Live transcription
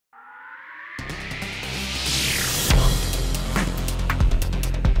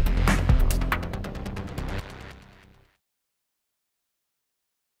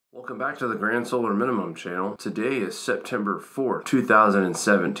Welcome back to the Grand Solar Minimum channel. Today is September 4th,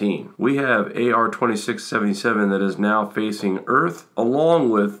 2017. We have AR 2677 that is now facing Earth,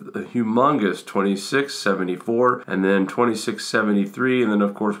 along with a humongous 2674, and then 2673, and then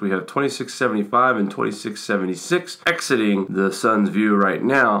of course we have 2675 and 2676 exiting the sun's view right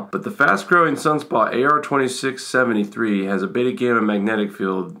now. But the fast-growing sunspot AR 2673 has a beta gamma magnetic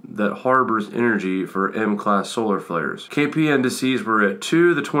field that harbors energy for M-class solar flares. KP indices were at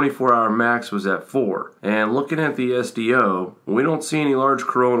 2, the 24-hour max was at 4. And looking at the SDO, we don't see any large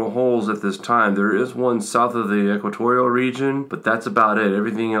coronal holes at this time. There is one south of the equatorial region, but that's about it.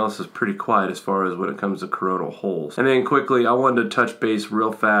 Everything else is pretty quiet as far as when it comes to coronal holes. And then quickly, I wanted to touch base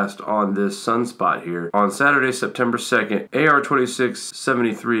real fast on this sunspot here. On Saturday, September 2nd, AR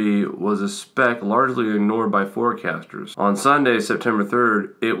 2673 was a speck largely ignored by forecasters. On Sunday, September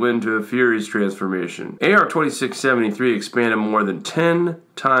 3rd, it went into a Fury's transformation. AR 2673 expanded more than 10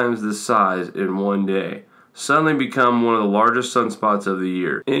 times the size in one day, suddenly become one of the largest sunspots of the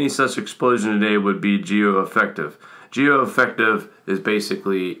year. Any such explosion today would be geoaffective. Geoaffective is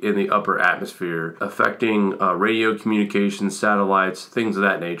basically in the upper atmosphere, affecting radio communications, satellites, things of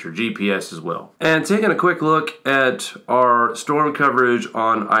that nature, GPS as well. And taking a quick look at our storm coverage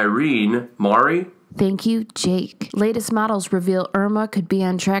on Irene, Mari. Thank you, Jake. Latest models reveal Irma could be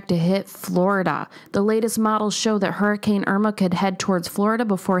on track to hit Florida. The latest models show that Hurricane Irma could head towards Florida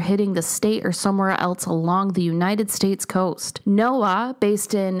before hitting the state or somewhere else along the United States coast. NOAA,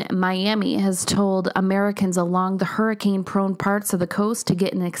 based in Miami, has told Americans along the hurricane-prone parts of the coast to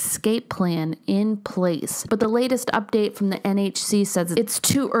get an escape plan in place. But the latest update from the NHC says it's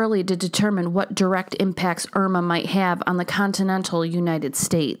too early to determine what direct impacts Irma might have on the continental United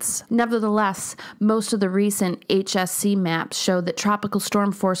States. Nevertheless, most of the recent HSC maps show that tropical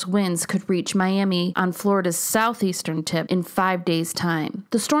storm force winds could reach Miami on Florida's southeastern tip in 5 days' time.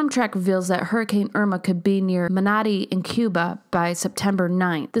 The storm track reveals that Hurricane Irma could be near Manatee in Cuba by September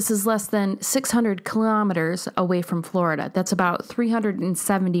 9th. This is less than 600 kilometers away from Florida. That's about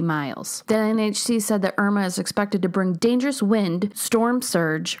 370 miles. The NHC said that Irma is expected to bring dangerous wind, storm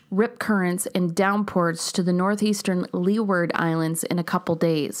surge, rip currents, and downpours to the northeastern Leeward Islands in a couple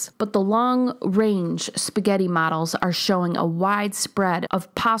days. But the long-range spaghetti models are showing a wide spread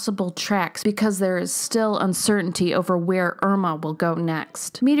of possible tracks because there is still uncertainty over where Irma will go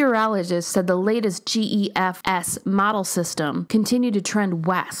next. Meteorologists said the latest GEFS model system continued to trend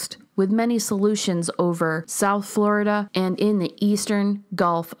west, with many solutions over South Florida and in the eastern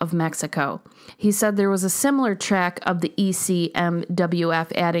Gulf of Mexico. He said there was a similar track of the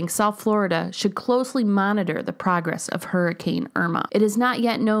ECMWF, adding South Florida should closely monitor the progress of Hurricane Irma. It is not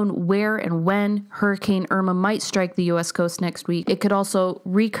yet known where and when Hurricane Irma might strike the U.S. coast next week. It could also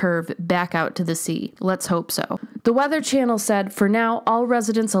recurve back out to the sea. Let's hope so. The Weather Channel said, for now, all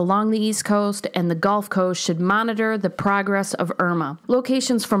residents along the East Coast and the Gulf Coast should monitor the progress of Irma.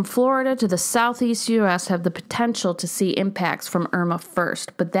 Locations from Florida to the southeast U.S. have the potential to see impacts from Irma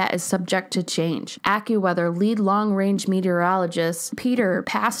first, but that is subject to change. AccuWeather lead long-range meteorologist Peter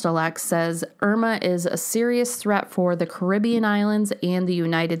Pastelek says Irma is a serious threat for the Caribbean islands and the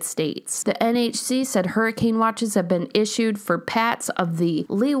United States. The NHC said hurricane watches have been issued for parts of the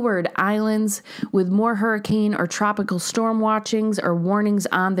Leeward Islands, with more hurricane or tropical storm watchings or warnings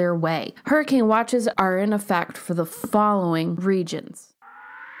on their way. Hurricane watches are in effect for the following regions: